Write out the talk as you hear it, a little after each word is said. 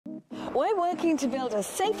We're working to build a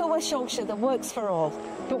safer West Yorkshire that works for all.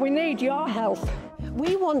 But we need your help.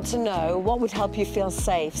 We want to know what would help you feel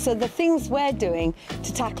safe, so the things we're doing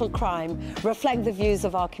to tackle crime reflect the views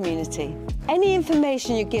of our community. Any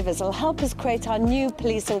information you give us will help us create our new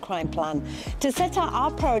police and crime plan to set out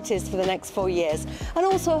our priorities for the next 4 years and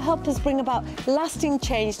also help us bring about lasting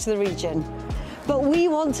change to the region. But we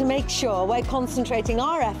want to make sure we're concentrating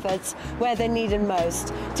our efforts where they're needed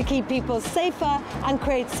most to keep people safer and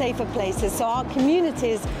create safer places so our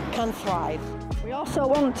communities can thrive. We also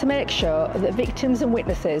want to make sure that victims and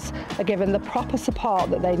witnesses are given the proper support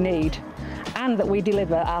that they need and that we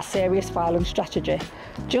deliver our serious violence strategy,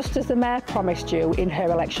 just as the Mayor promised you in her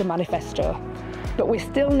election manifesto. But we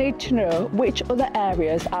still need to know which other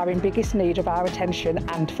areas are in biggest need of our attention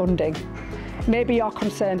and funding. Maybe you're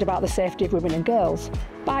concerned about the safety of women and girls,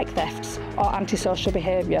 bike thefts or antisocial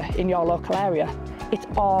behaviour in your local area. It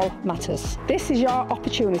all matters. This is your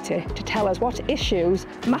opportunity to tell us what issues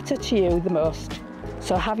matter to you the most.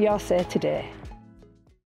 So have your say today.